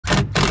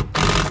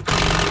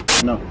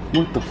No.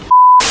 What the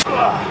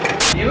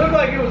f? You look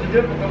like it was a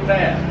difficult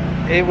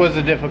task. It was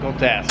a difficult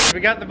task.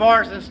 We got the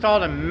bars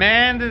installed and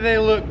man do they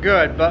look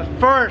good. But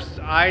first,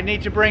 I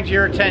need to bring to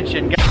your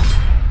attention.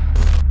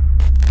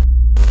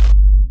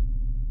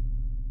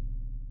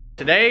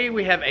 Today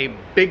we have a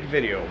big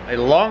video, a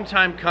long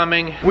time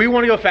coming. We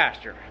want to go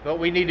faster, but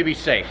we need to be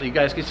safe. So you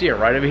guys can see it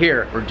right over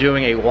here. We're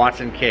doing a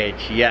Watson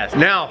cage, yes.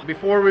 Now,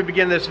 before we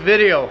begin this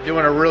video, I do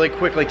want to really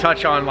quickly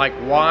touch on like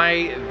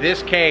why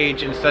this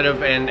cage instead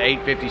of an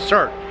 850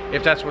 cert,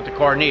 if that's what the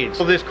car needs.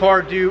 Will this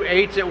car do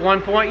 8s at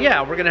one point?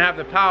 Yeah, we're gonna have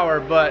the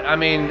power, but I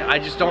mean, I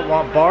just don't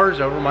want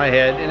bars over my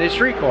head in a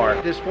street car.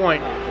 At this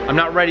point, I'm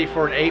not ready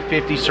for an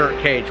 850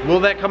 cert cage. Will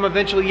that come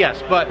eventually?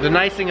 Yes, but the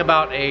nice thing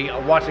about a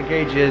Watson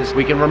cage is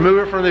we can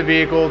remove it from the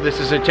vehicle. This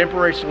is a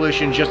temporary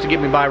solution just to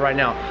get me by right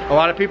now. A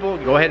lot of people,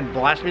 go ahead and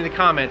blast me in the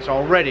comments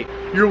already.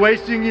 You're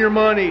wasting your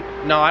money.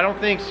 No, I don't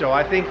think so.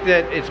 I think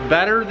that it's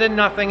better than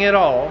nothing at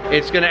all.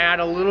 It's gonna add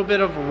a little bit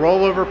of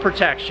rollover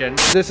protection.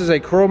 This is a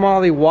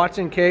chromoly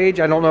Watson cage.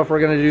 I don't know if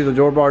we're gonna do the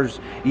door bars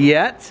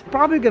yet.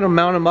 Probably gonna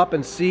mount them up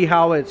and see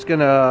how it's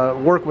gonna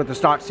work with the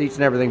stock seats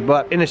and everything.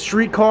 But in a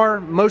street car,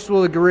 most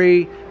will agree,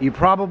 you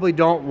probably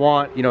don't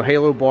want, you know,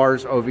 halo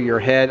bars over your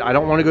head. I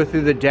don't wanna go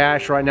through the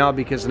dash right now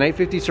because an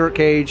 850 cert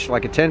cage,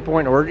 like a 10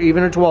 point or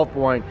even a 12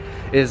 point,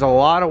 is a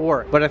lot of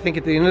work. But I think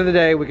at the end of the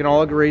day, we can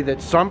all agree that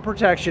some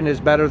protection is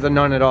better than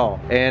none at all.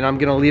 And I'm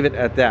gonna leave it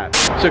at that.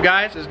 So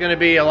guys, it's gonna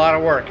be a lot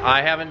of work.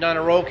 I haven't done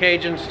a roll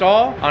cage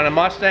install on a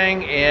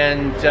Mustang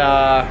in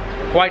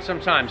quite some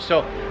time.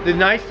 So the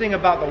nice thing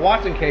about the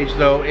Watson cage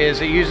though is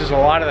it uses a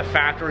lot of the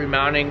factory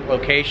mounting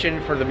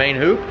location for the main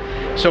hoop.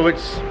 So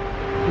it's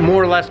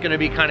more or less going to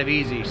be kind of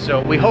easy. So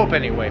we hope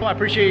anyway. Well, I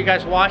appreciate you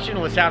guys watching.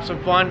 Let's have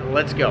some fun.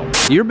 Let's go.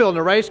 You're building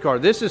a race car.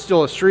 This is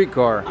still a street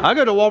car. I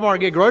go to Walmart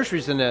and get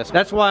groceries in this.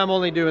 That's why I'm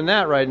only doing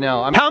that right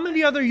now. How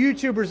many other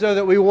YouTubers though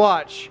that we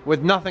watch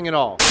with nothing at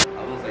all?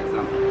 I will say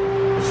something.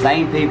 The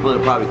same people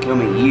that probably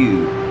come at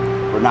you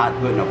for not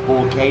putting a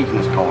full cage in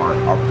this car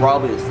are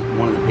probably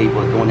one of the people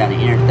that's going down the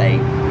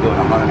interstate doing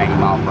 180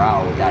 miles per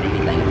hour without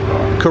anything in the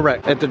car.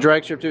 Correct. At the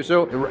drag strip too.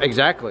 So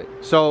exactly.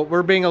 So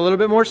we're being a little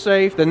bit more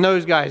safe than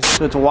those guys.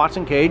 So it's a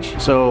Watson cage.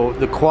 So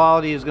the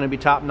quality is going to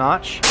be top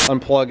notch.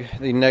 Unplug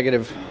the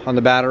negative on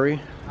the battery,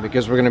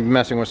 because we're going to be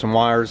messing with some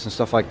wires and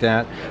stuff like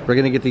that. We're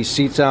going to get these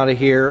seats out of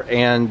here,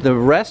 and the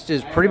rest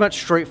is pretty much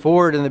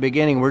straightforward in the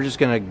beginning. We're just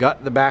going to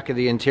gut the back of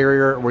the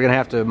interior. We're going to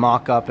have to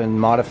mock up and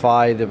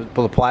modify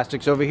the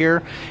plastics over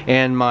here,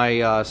 and my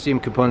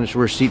CM components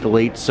were seat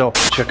delete. So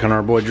check on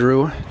our boy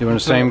Drew, doing the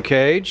same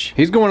cage.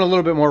 He's going a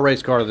little bit more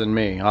race car than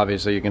me,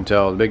 obviously you can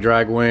tell. The big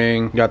drag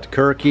wing, got the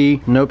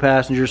Kirky, no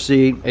passenger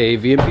seat, a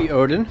VMP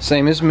Odin,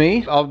 same as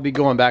me. I'll be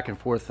going back and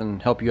forth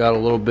and help you out a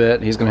little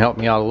bit. He's going to help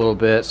me out a little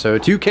bit. So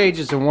 2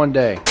 cages in one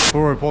day.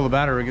 Before we pull the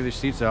battery, we get these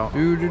seats out.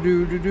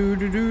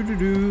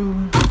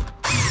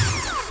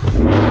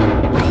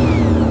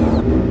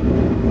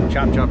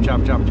 Chop, chop,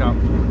 chop, chop, chop.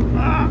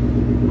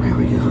 There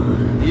we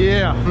go.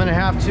 Yeah, I'm gonna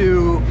have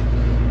to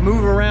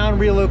move around,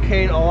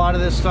 relocate a lot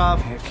of this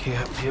stuff.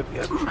 Yep.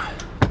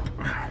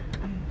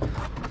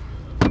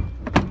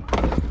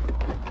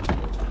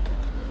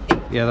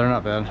 Yeah, they're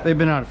not bad. They've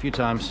been out a few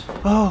times.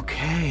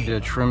 Okay. Get a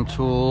trim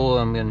tool.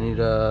 I'm gonna need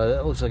a,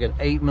 it looks like an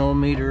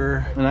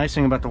 8mm. The nice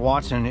thing about the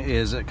Watson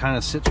is it kind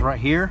of sits right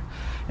here,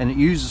 and it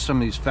uses some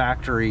of these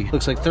factory,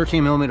 looks like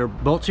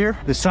 13mm bolts here.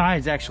 The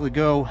sides actually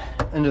go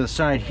into the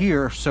side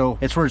here, so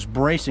it's where it's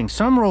bracing.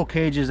 Some roll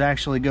cages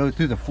actually go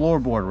through the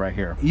floorboard right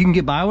here. You can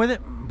get by with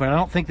it, but I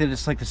don't think that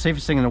it's like the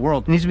safest thing in the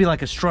world. It needs to be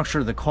like a structure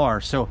of the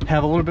car. So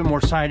have a little bit more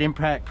side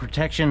impact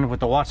protection with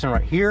the Watson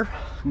right here,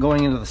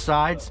 going into the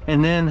sides,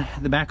 and then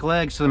the back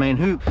legs to the main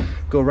hoop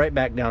go right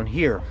back down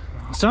here.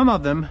 Some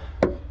of them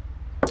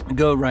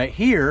go right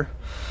here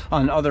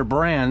on other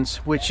brands,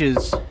 which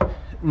is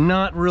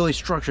not really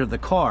structure of the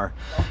car,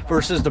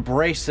 versus the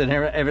brace and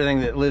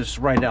everything that lives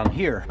right down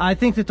here. I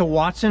think that the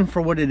Watson,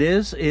 for what it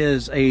is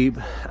a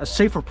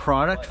safer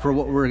product for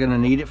what we're gonna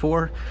need it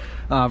for,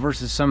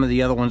 versus some of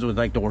the other ones with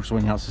like door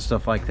swing outs and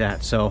stuff like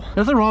that. So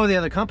nothing wrong with the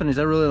other companies.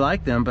 I really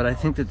like them, but I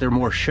think that they're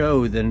more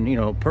show than, you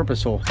know,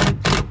 purposeful.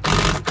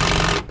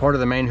 Part of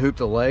the main hoop,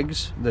 the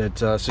legs that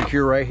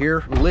secure right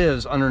here,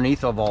 lives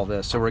underneath of all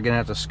this. So we're gonna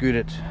have to scoot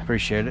it,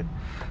 appreciate it.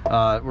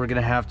 We're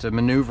gonna have to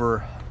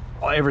maneuver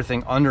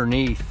everything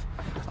underneath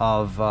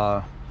of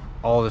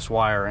all this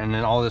wire, and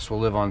then all this will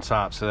live on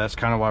top. So that's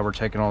kind of why we're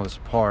taking all this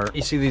apart.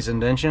 You see these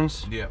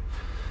indentions? Yeah.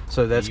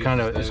 So that's kind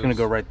of, it's gonna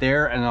go right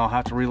there, and I'll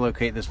have to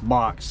relocate this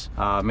box,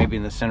 maybe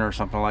in the center or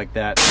something like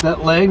that.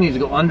 That leg needs to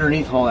go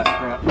underneath all that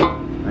crap.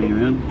 Are you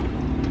in?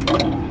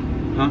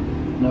 Huh?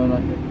 No,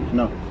 not yet.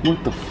 No.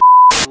 What the f?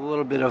 A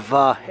little bit of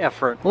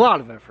effort, a lot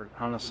of effort,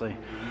 honestly.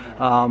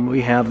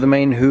 We have the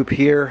main hoop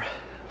here,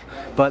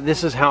 but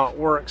this is how it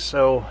works.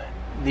 So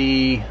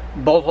the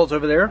bolt holes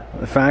over there,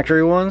 the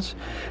factory ones,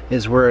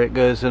 is where it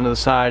goes into the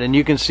side, and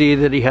you can see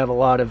that he had a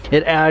lot of,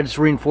 it adds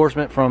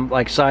reinforcement from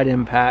like side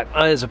impact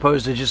as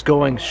opposed to just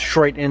going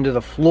straight into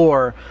the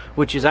floor,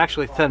 which is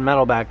actually thin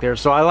metal back there.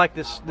 So I like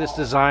this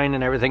design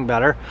and everything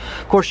better.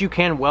 Of course you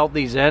can weld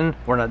these in,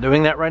 we're not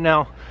doing that right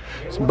now,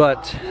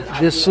 but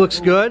this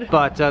looks good.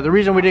 But the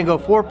reason we didn't go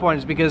 4-point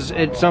is because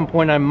at some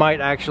point I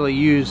might actually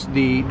use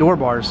the door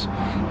bars,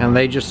 and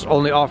they just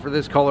only offer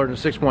this color in a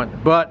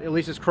 6-point, but at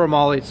least it's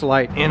chromoly, it's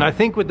light. And I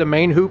think with the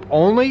main hoop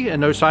only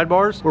and no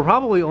sidebars, we're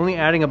probably only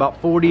adding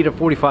about 40 to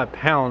 45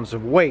 pounds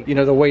of weight, you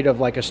know, the weight of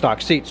like a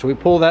stock seat. So we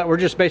pull that, we're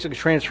just basically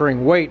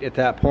transferring weight at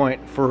that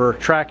point for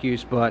track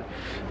use, but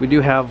we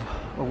do have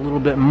a little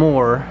bit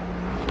more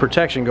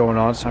protection going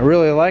on. So I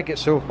really like it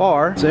so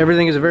far. So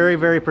everything is a very,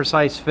 very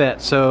precise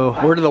fit. So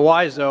word to the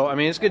wise though, I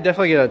mean, it's good,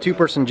 definitely get a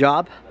 2-person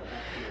job,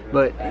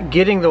 but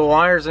getting the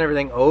wires and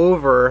everything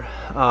over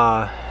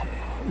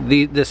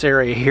this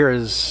area here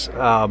is,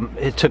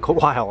 it took a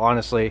while,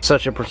 honestly.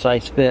 Such a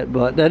precise fit,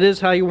 but that is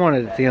how you want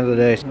it at the end of the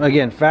day.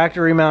 Again,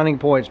 factory mounting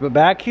points, but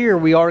back here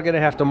we are going to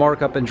have to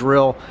mark up and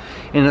drill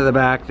into the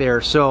back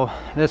there, so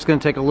that's going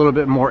to take a little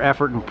bit more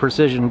effort and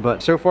precision,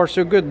 but so far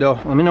so good though.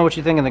 Let me know what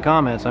you think in the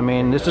comments. I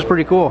mean, this is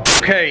pretty cool.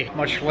 Okay,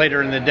 much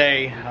later in the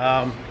day.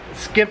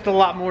 Skipped a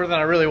lot more than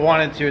I really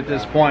wanted to at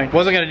this point.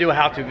 Wasn't gonna do a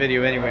how-to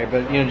video anyway,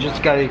 but you know,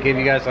 just gotta give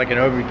you guys like an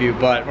overview,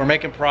 but we're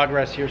making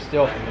progress here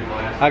still.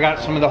 I got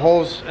some of the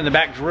holes in the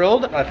back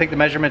drilled. I think the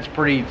measurement's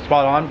pretty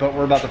spot on, but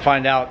we're about to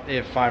find out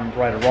if I'm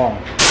right or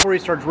wrong. Before we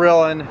start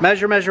drilling,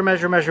 measure, measure,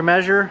 measure, measure,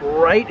 measure.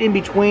 Right in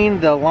between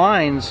the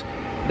lines,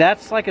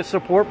 that's like a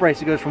support brace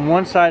that goes from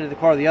one side of the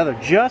car to the other,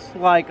 just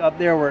like up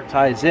there where it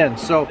ties in.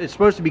 So it's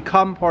supposed to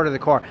become part of the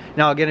car.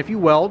 Now again, if you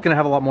weld, it's gonna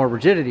have a lot more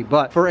rigidity,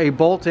 but for a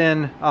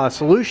bolt-in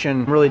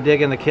solution, I'm really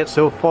digging the kit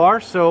so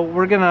far. So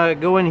we're gonna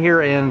go in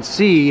here and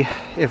see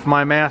if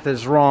my math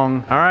is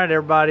wrong. All right,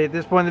 everybody, at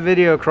this point in the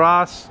video,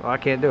 cross, oh, I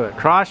can't do it.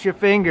 Cross your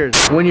fingers.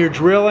 When you're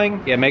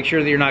drilling, yeah, make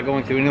sure that you're not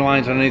going through any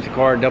lines underneath the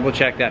car. Double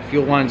check that,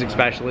 fuel lines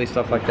especially,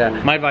 stuff like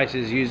that. My advice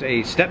is use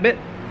a step bit.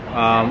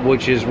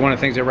 Which is one of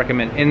the things I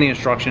recommend in the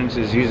instructions,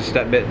 is use a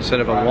step bit instead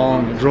of a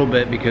long drill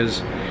bit,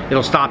 because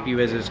it'll stop you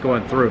as it's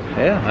going through.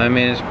 Yeah, I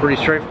mean, it's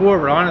pretty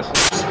straightforward, honestly.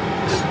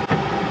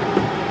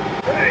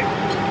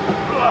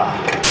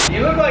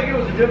 You look like it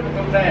was a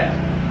difficult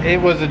task.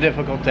 It was a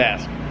difficult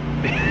task.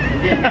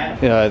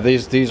 Yeah,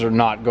 these are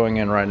not going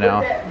in right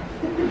now.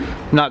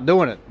 Not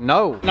doing it.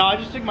 No, I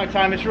just took my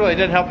time. It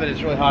didn't help that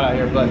it's really hot out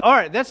here, but. All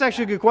right, that's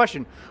actually a good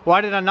question. Why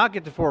did I not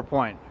get to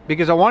 4-point?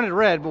 Because I wanted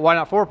red, but why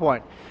not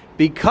 4-point?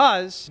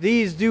 Because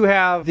these do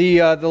have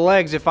the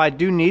legs if I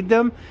do need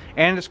them,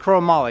 and it's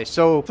chromoly.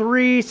 So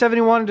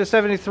 371 to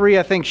 73,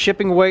 I think,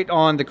 shipping weight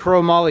on the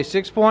chromoly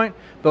 6-point.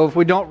 But if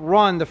we don't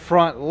run the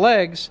front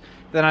legs,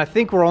 then I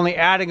think we're only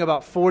adding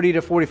about 40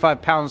 to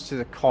 45 pounds to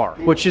the car,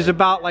 which is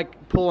about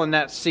like pulling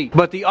that seat.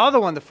 But the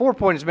other one, the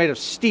 4-point, is made of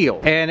steel,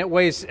 and it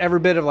weighs every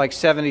bit of like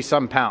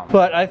 70-some pounds.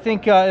 But I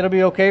think it'll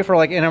be okay for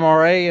like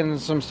NMRA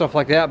and some stuff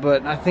like that,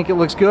 but I think it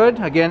looks good.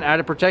 Again,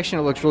 added protection,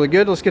 it looks really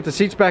good. Let's get the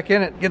seats back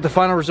in it, get the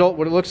final result,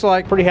 what it looks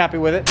like. Pretty happy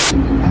with it.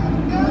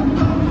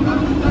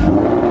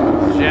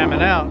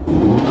 Jamming out.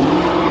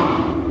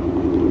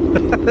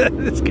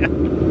 This guy.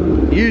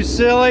 You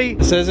silly.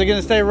 So is it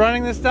gonna stay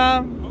running this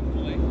time?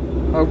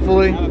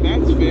 Hopefully. Now that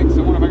that's fixed,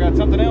 I wonder if I got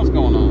something else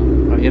going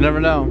on. Oh, you never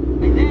know.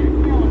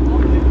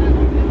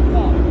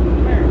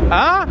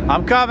 Huh?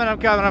 I'm coming.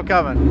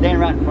 Stand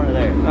right in front of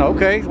there. Oh,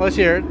 okay, let's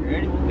hear it.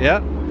 Ready?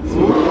 Yep.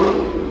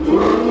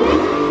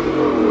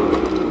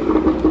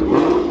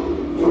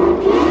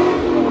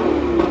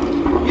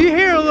 You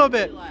hear a little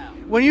bit.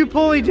 When you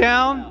pulley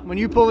down,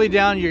 you're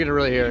gonna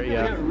really hear it.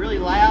 Yeah. Really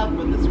loud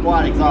with the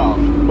squad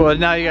exhaust. Well,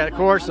 now you got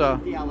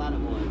Corsa. See how loud it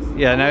was.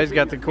 Yeah, now he's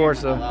got the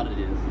Corsa. How loud it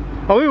is.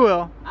 Oh, we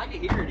will. I can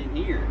hear it in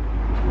here.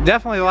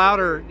 Definitely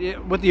louder.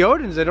 With the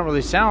Odins, they don't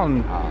really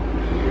sound,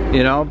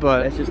 you know,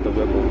 but that's just a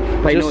whipple.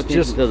 Pay no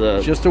attention to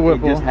the. Just a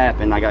whipple. It just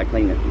happened. I gotta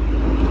clean it.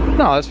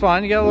 No, that's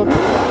fine. You got a little.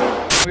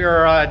 We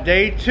are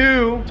day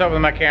 2. What's up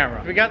with my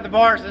camera? We got the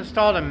bars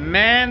installed, and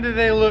man, do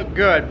they look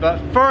good.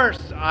 But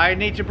first, I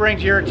need to bring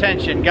to your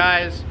attention,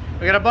 guys.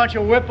 We got a bunch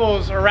of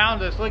whipples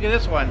around us. Look at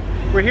this one.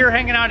 We're here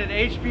hanging out at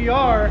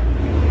HBR,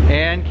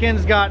 and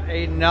Ken's got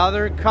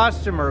another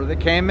customer that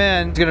came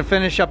in. He's gonna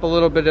finish up a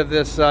little bit of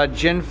this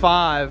Gen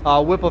 5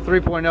 Whipple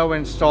 3.0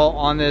 install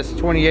on this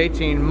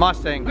 2018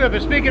 Mustang. Good,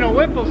 but speaking of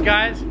whipples,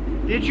 guys,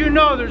 did you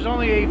know there's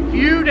only a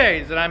few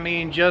days, and I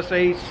mean just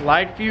a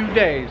slight few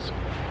days,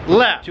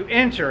 left to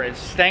enter at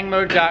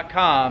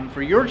stangmode.com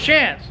for your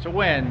chance to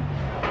win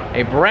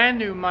a brand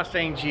new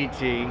Mustang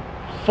GT,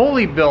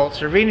 fully built,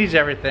 Cervini's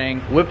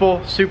everything, Whipple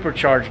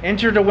Supercharger.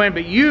 Enter to win,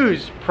 but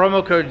use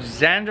promo code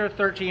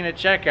Xander13 at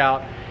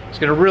checkout. It's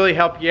gonna really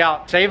help you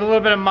out. Save a little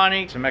bit of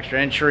money, some extra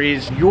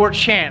entries, your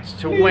chance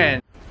to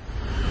win.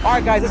 All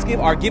right, guys, let's give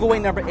our giveaway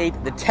number 8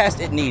 the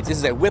test it needs. This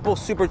is a Whipple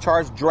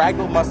Supercharged drag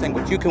wheel Mustang,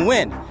 which you can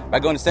win by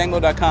going to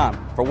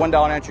stangmode.com for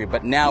 $1 entry.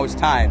 But now it's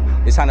time.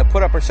 It's time to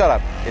put up or shut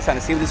up. It's time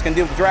to see what this can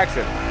do with the drag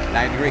strip.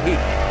 90-degree heat.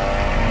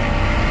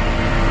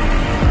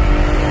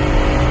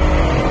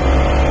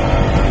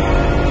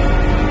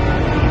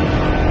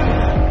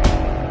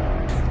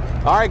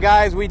 right,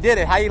 guys, we did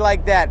it. How you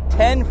like that?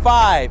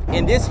 10.5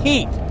 in this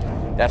heat.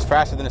 That's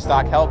faster than the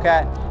stock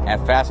Hellcat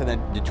and faster than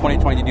the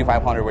 2020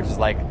 GT500, which is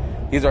like,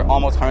 these are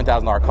almost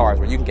 $100,000 cars,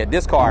 where you can get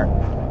this car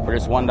for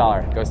just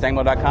 $1. Go to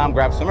stangmo.com,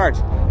 grab some merch,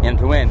 and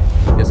to win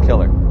this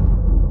killer.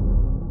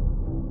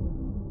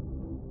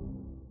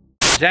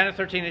 Xana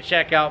 13 to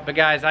check out, but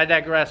guys, I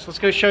digress. Let's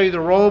go show you the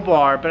roll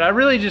bar, but I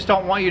really just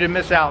don't want you to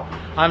miss out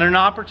on an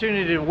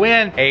opportunity to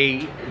win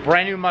a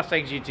brand new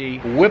Mustang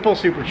GT, Whipple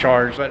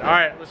Supercharged. But all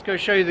right, let's go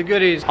show you the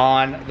goodies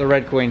on the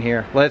Red Queen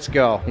here. Let's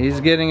go. He's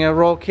getting a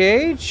roll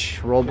cage,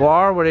 roll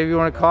bar, whatever you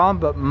want to call them,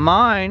 but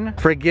mine,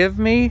 forgive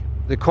me,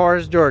 the car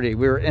is dirty.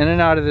 We were in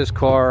and out of this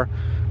car,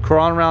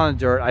 crawling around in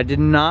dirt. I did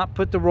not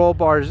put the roll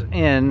bars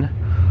in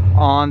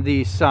on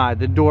the side,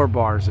 the door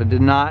bars. I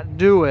did not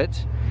do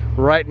it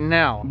right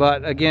now,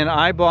 but again,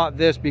 I bought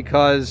this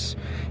because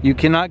you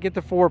cannot get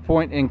the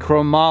 4-point in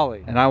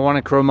chromoly, and I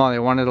wanted chromoly. I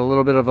wanted a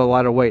little bit of a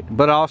lighter weight,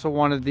 but I also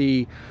wanted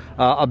the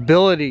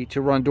ability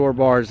to run door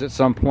bars at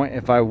some point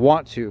if I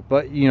want to.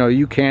 But you know,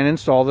 you can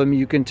install them,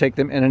 you can take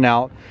them in and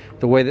out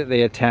the way that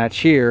they attach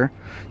here,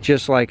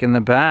 just like in the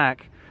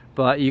back.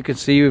 But you can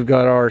see we've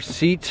got our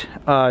seat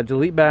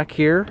delete back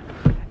here,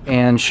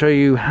 and show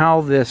you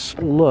how this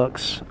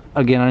looks.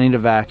 Again, I need to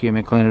vacuum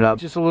and clean it up.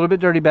 Just a little bit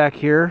dirty back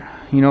here,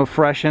 you know,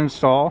 fresh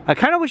install. I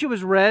kind of wish it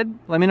was red.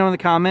 Let me know in the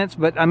comments,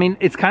 but I mean,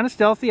 it's kind of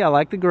stealthy. I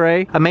like the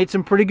gray. I made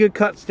some pretty good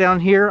cuts down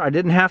here. I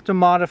didn't have to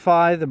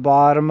modify the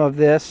bottom of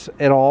this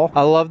at all.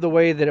 I love the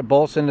way that it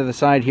bolts into the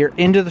side here,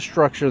 into the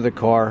structure of the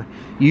car,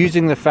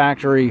 using the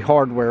factory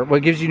hardware. Well,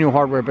 it gives you new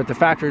hardware, but the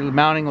factory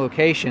mounting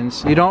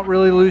locations, you don't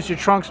really lose your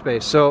trunk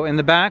space. So in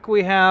the back,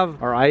 we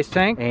have our ice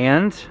tank,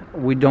 and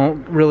we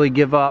don't really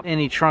give up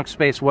any trunk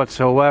space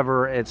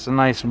whatsoever. It's a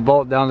nice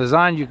bolt down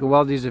design. You can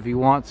weld these if you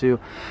want to.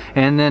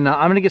 And then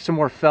I'm gonna get some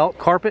more felt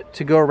carpet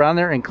to go around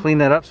there and clean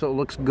that up so it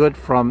looks good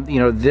from, you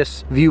know,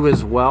 this view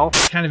as well.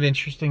 It's kind of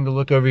interesting to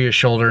look over your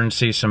shoulder and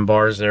see some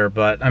bars there,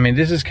 but I mean,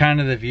 this is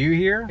kind of the view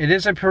here. It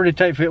is a pretty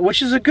tight fit,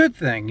 which is a good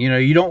thing. You know,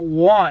 you don't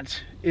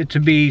want it to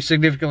be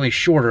significantly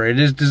shorter.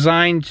 It is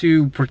designed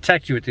to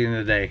protect you at the end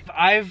of the day.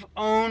 I've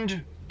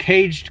owned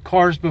caged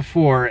cars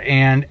before,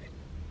 and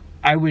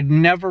I would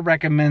never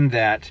recommend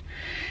that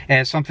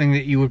as something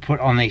that you would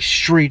put on a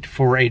street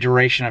for a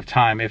duration of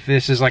time. If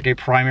this is like a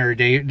primary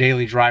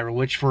daily driver,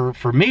 which for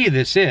me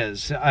this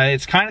is,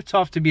 it's kind of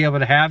tough to be able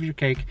to have your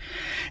cake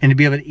and to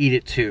be able to eat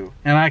it too.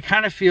 And I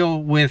kind of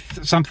feel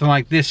with something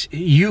like this,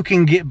 you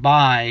can get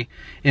by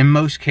in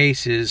most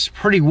cases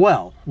pretty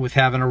well with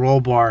having a roll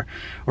bar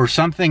or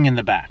something in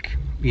the back.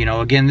 You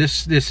know, again,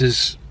 this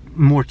is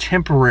more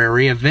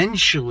temporary.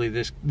 Eventually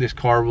this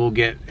car will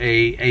get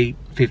a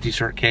 50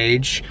 cert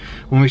cage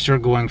when we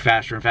start going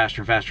faster and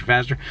faster and faster and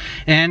faster.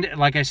 And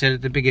like I said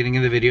at the beginning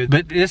of the video,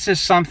 but this is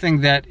something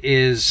that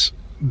is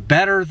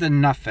better than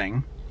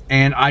nothing,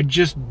 and I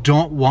just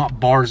don't want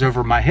bars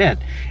over my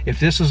head. If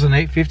this was an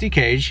 850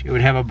 cage, it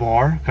would have a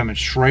bar coming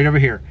straight over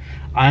here.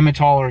 I'm a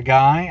taller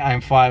guy,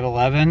 I'm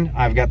 5'11",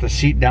 I've got the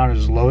seat down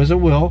as low as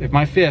it will. If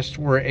my fist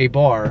were a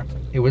bar,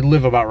 it would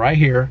live about right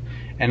here,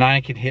 and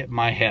I could hit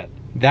my head.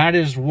 That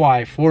is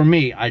why, for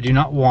me, I do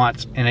not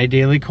want in a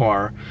daily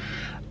car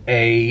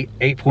a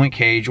 8-point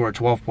cage or a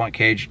 12-point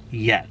cage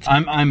yet.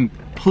 I'm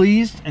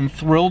pleased and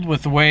thrilled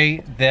with the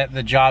way that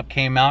the job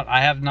came out.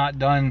 I have not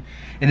done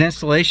an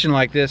installation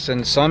like this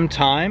in some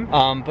time,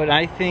 but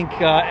I think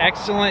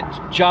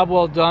excellent job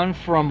well done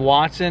from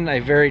Watson. A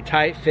very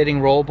tight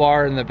fitting roll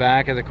bar in the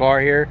back of the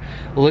car here.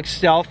 Looks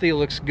stealthy,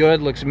 looks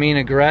good, looks mean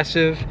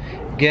aggressive.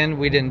 Again,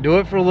 we didn't do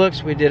it for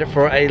looks, we did it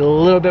for a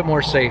little bit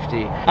more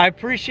safety. I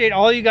appreciate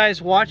all you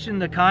guys watching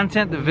the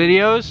content, the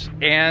videos,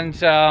 and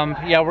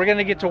yeah, we're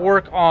gonna get to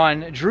work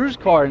on Drew's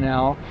car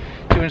now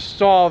to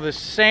install the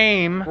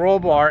same roll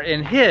bar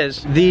in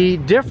his. The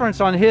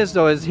difference on his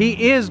though is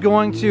he is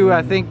going to,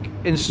 I think,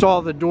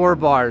 install the door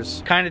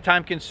bars. Kind of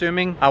time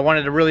consuming. I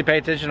wanted to really pay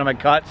attention to my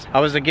cuts. I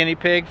was a guinea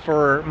pig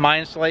for my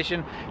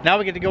installation. Now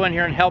we get to go in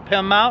here and help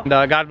him out.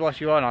 And, God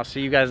bless you all, and I'll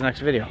see you guys next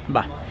video.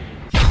 Bye.